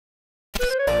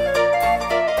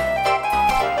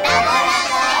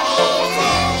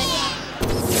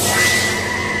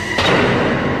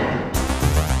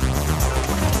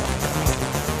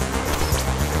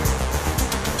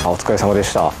疲れ様で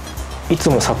した。いつ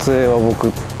も撮影は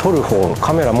僕撮る方、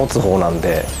カメラ持つ方なん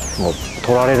で、もう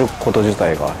撮られること自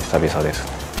体が久々です。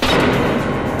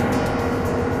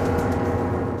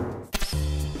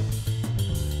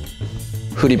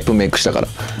フリップメイクしたから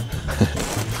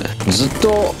ずっ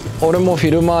と俺もフ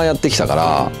ィルマーやってきたか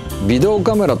ら、ビデオ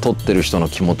カメラ撮ってる人の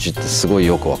気持ちってすごい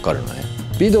よくわかるのね。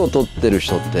ビデオ撮ってる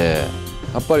人って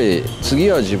やっぱり次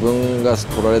は自分が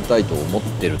撮られたいと思っ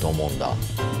てると思うんだ。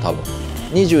多分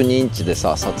22インチで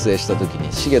さ撮影した時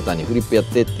に重田にフリップやっ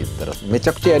てって言ったらめち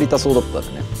ゃくちゃやりたそうだった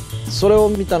んだね。それを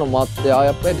見たのもあって、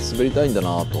やっぱり滑りたいんだ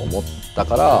なと思った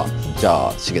から、じゃ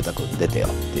あ重田君出てよっ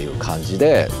ていう感じ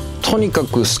で、とにか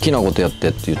く好きなことやって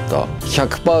って言った。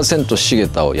 100% 重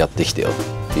田をやってきてよ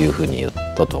っていうふうに言っ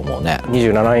たと思うね。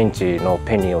27インチの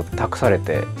ペニーを託され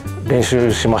て練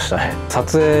習しましたね。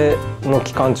撮影の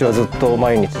期間中はずっと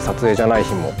毎日、撮影じゃない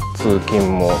日も通勤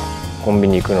もコンビ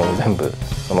ニ行くのも全部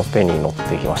そのペニーに乗っ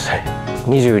てきましたね。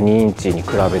22インチに比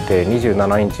べて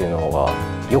27インチの方が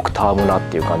よくたわむなっ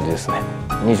ていう感じですね。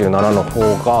27の方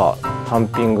がハン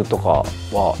ピングとか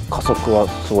は加速は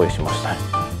すごいしましたね。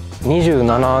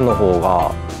27の方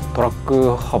がトラッ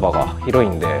ク幅が広い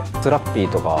んで、スラッピ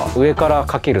ーとか上から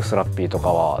かけるスラッピーとか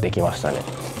はできましたね。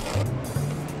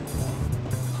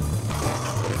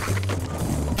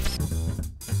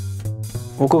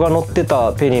僕が乗って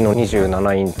たペニーの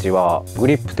27インチはグ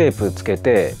リップテープつけ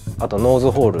て、あとノーズ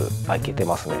ホール開けて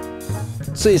ますね。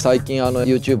つい最近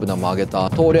YouTube でも上げた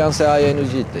「通り合せ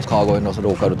ING」って川越の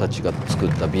ローカルたちが作っ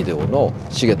たビデオの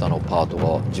重田のパート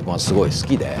が自分はすごい好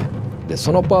きで、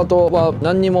そのパートは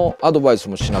何にもアドバイス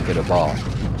もしなければ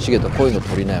「重田こういうの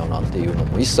撮りなよ」なんていうの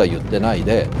も一切言ってない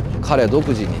で、彼独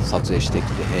自に撮影してき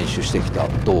て編集してきた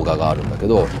動画があるんだけ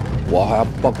ど、わあやっ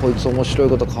ぱこいつ面白い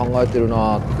こと考えてる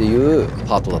なっていう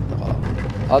パートだったか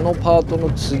ら、あのパートの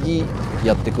次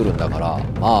やってくるんだから、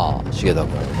まあ重田君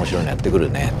面白いのやってくる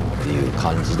ねっていう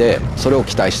感じで、それを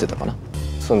期待してたかな。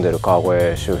住んでる川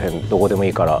越周辺どこでもい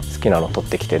いから好きなの撮っ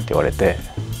てきてって言われて、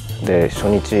で初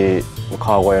日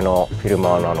川越のフィル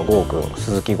マーの郷君、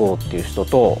鈴木郷っていう人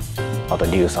と、あと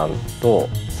リュウさんと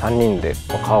3人で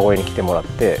川越に来てもらっ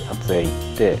て撮影行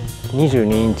って、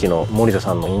22インチの森田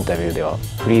さんのインタビューでは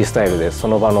フリースタイルでそ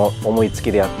の場の思いつ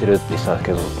きでやってるって言ってたんです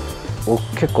けど、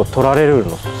僕結構撮られる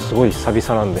のすごい久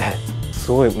々なんです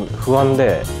ごい不安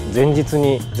で、前日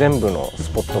に全部のス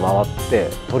ポット回って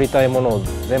撮りたいものを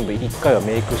全部1回は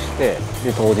メイクして、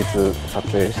で当日撮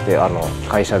影して、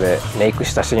会社でメイク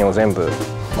したシーンを全部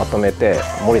まとめて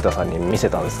森田さんに見せ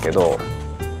たんですけど、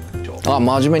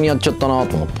真面目にやっちゃったな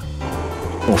と思って、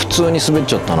もう普通に滑っ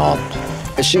ちゃったなっ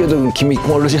て。重田君君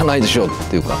これじゃないでしょっ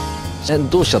ていうか、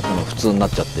どうしちゃったの普通になっ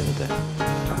ちゃってみたいな。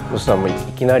そしたらもうい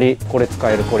きなりこれ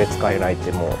使えるこれ使えないっ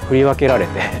てもう振り分けられ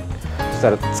てそした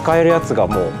ら使えるやつが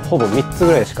もうほぼ3つ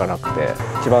ぐらいしかなくて、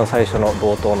一番最初の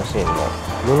冒頭のシーンの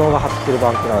布が張ってる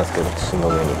バンクなんですけど、土の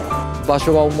上に場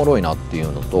所がおもろいなってい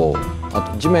うのと、あ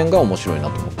と地面が面白いな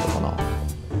と思ったかな。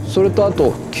それとあ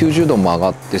と90度曲が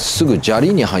ってすぐ砂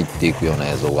利に入っていくような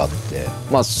映像があって、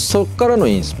そっからの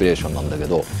インスピレーションなんだけ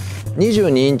ど、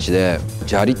22インチで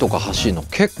砂利とか走るの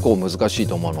結構難しい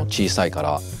と思うの、小さいか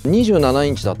ら。27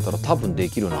インチだったら多分で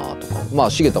きるなとか、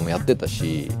重田もやってた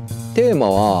し、テーマ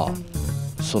は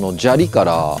その砂利か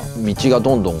ら道が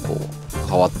どんどんこう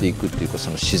変わっていくっていうか、そ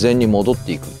の自然に戻っ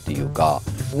ていくっていうか、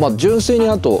純粋に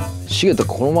あと重田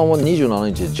このまま27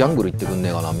インチでジャングル行ってくんね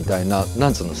えかなみたいな、な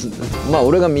んつうの、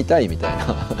俺が見たいみたい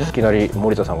な。いきなり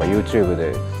森田さんが YouTube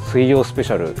で水曜スペ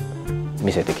シャル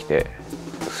見せてきて、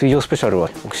水曜スペシャルは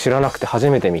僕知らなくて初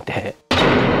めて見て、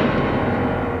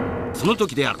その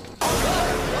時である。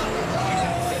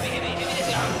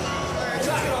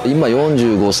今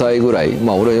45歳ぐらい、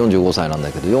俺は45歳なん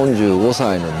だけど、45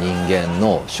歳の人間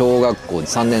の小学校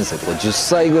3年生とか10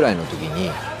歳ぐらいの時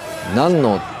に何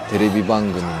のテレビ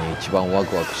番組に一番ワ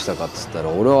クワクしたかっつったら、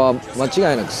俺は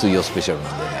間違いなく水曜スペシャルな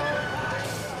んだよ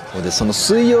ね。でその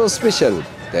水曜スペシャルっ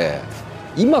て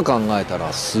今考えた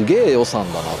らすげえ予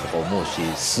算だなとか思うし、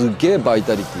すげえバイ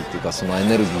タリティっていうか、そのエ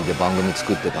ネルギーで番組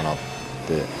作ってたなって、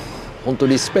本当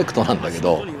リスペクトなんだけ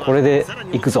ど、これで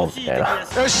行くぞみたいな。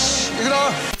よし行くぞ。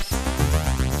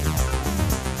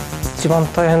一番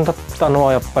大変だったの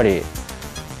はやっぱり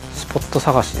スポット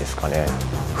探しですかね。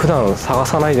普段探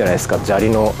さないじゃないですか、砂利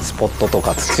のスポットと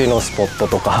か土のスポット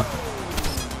とか。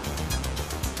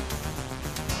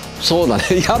そうだね。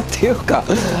いやっていうか、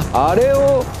あれ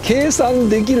を計算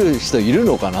できる人いる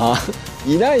のかな。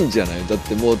いないんじゃない？だっ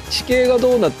てもう地形が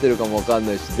どうなってるかも分かん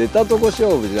ないし、出たとこ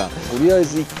勝負じゃん。とりあえ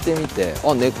ず行ってみて、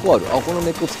根っこある、この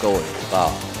根っこ使おうよとか、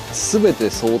全て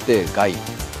想定外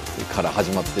から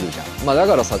始まってるじゃん。だ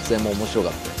から撮影も面白か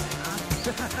ったよね。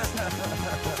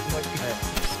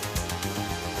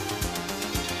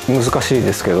難しい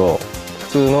ですけど、普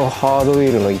通のハードウィ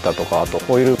ールの板とか、あと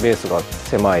ホイールベースが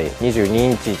狭い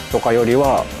22インチとかより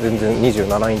は全然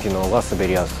27インチの方が滑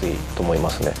りやすいと思いま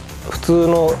すね。普通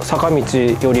の坂道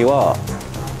よりは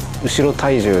後ろ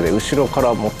体重で後ろか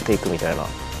ら持っていくみたいな、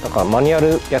だからマニュア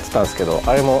ルやってたんですけど、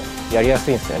あれもやりやす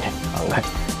いんですよね、案外。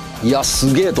いや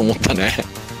すげえと思ったね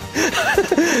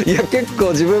いや結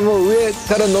構自分も上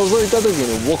から覗いた時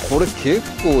にうわこれ結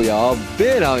構やっ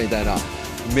べえなみたいな、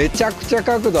めちゃくちゃ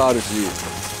角度あるし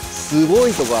すご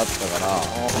いとこあったか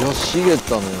ら、いや茂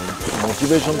田のモチ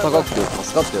ベーション高くて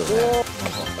助かったよね。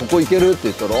ここ行けるって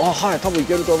言ったら「あはい多分行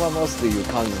けると思います」っていう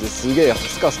感じですげえ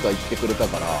スカスカ言ってくれた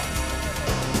か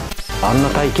ら、あんな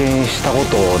体験したこ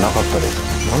となかったです。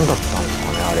何だったんです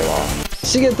かねあれは。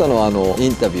茂田のイ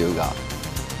ンタビューが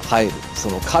入る、そ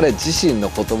の彼自身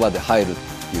の言葉で入るっ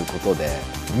ていうことで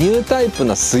ニュータイプ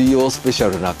な水曜スペシャ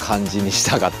ルな感じにし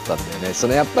たかったんだよね。そ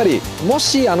のやっぱりも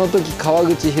しあの時川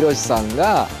口浩さん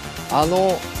が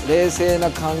冷静な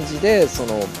感じでそ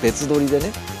の別撮りで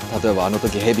ね、例えばあの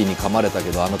時ヘビに噛まれた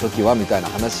けどあの時はみたいな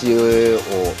話を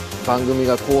番組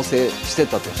が構成して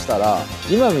たとしたら、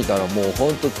今見たらもうほ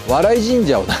んと笑い死ん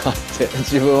じゃうなって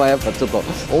自分はやっぱちょっと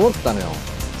思ったのよ。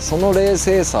その冷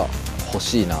静さ欲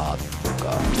しいなっていう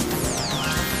か。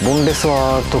ボンレス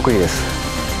は得意です。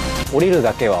降りる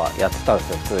だけはやってたんです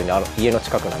よ、普通に家の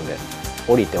近くなんで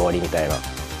降りて終わりみたいな、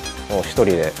もう一人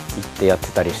で行ってやって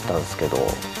たりしたんですけど、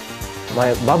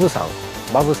前バブさ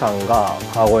んが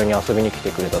川越に遊びに来て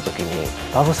くれた時に、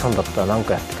バブさんだったら何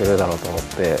かやってくれるだろうと思っ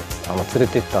て連れ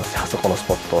て行ったんですよ、あそこのス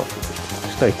ポット。そ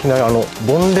したらいきなり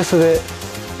ボンレスで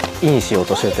インしよう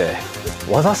としてて、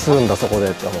技するんだそこで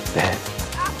って思って、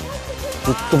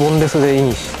ずっとボンレスでイン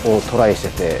をトライして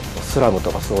て、スラム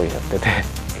とかすごいやってて、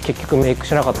結局メイク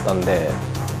しなかったんで、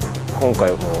今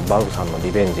回もバブさんの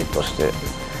リベンジとして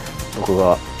僕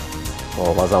が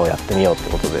技をやってみようって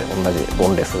ことで同じボ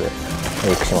ンレスで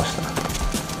メイクしまし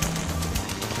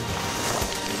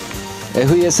た。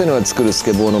FESN が作るス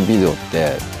ケボーのビデオっ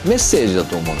てメッセージだ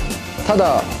と思うの。た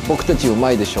だ僕たちう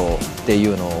まいでしょうってい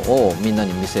うのをみんな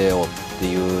に見せようって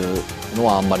いうの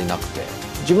はあんまりなくて、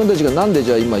自分たちがなんで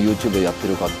じゃあ今 YouTube でやって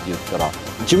るかって言ったら、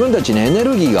自分たちにエネ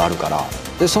ルギーがあるから、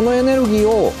でそのエネルギー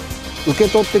を受け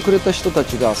取ってくれた人た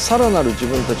ちがさらなる自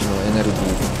分たちのエネルギ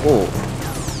ーを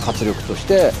活力とし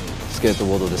てスケート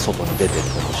ボードで外に出てっ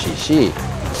てほしいし、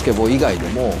スケボー以外で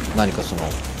も何かその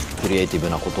クリエイティブ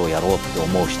なことをやろうって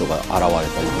思う人が現れたり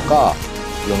とか、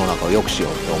世の中を良くしよ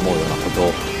うって思うようなこと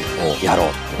をやろう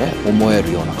ってね思え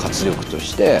るような活力と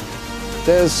して、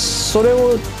でそれ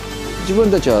を自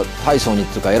分たちは大層にっ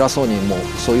ていうか偉そうにもう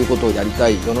そういうことをやりた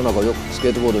い、世の中をよくスケ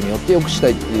ートボードによって良くした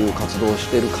いっていう活動をし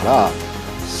てるから、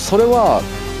それは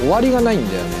終わりがないん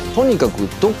だよね。とにかく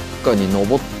どっかに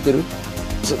登ってる、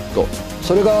ずっと。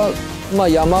それがまあ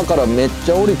山からめっ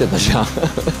ちゃ降りてたじゃん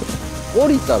降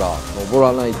りたら登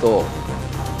らないと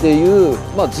っていう、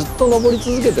まあずっと登り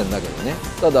続けてんだけどね。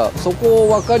ただそこを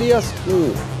分かりやす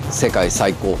く世界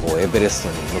最高峰エベレスト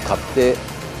に向かって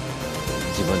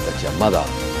自分たちはまだ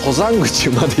登山口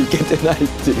まで行けてないっ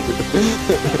ていう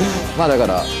まあだか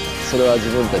らそれは自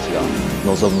分たちが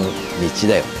望む道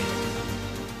だよね。